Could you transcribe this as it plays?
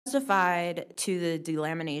Testified to the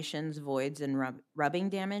delaminations, voids, and rubbing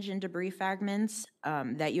damage and debris fragments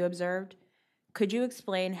that you observed. Could you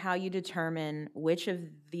explain how you determine which of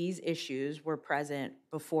these issues were present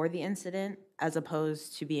before the incident as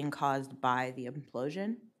opposed to being caused by the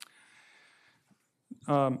implosion?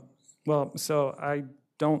 Well, so I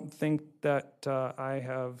don't think that I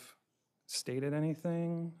have stated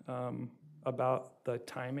anything about the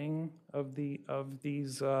timing of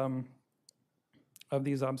these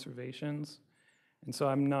observations, and so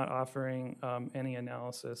I'm not offering any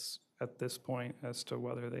analysis at this point as to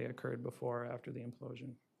whether they occurred before or after the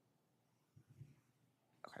implosion.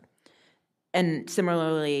 Okay. And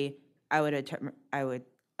similarly, um,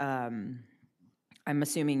 I'm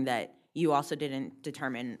assuming that you also didn't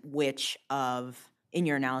determine which of, in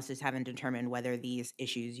your analysis, haven't determined whether these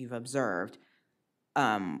issues you've observed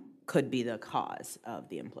could be the cause of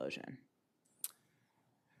the implosion.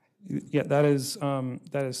 Yeah, that is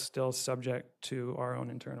still subject to our own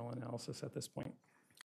internal analysis at this point.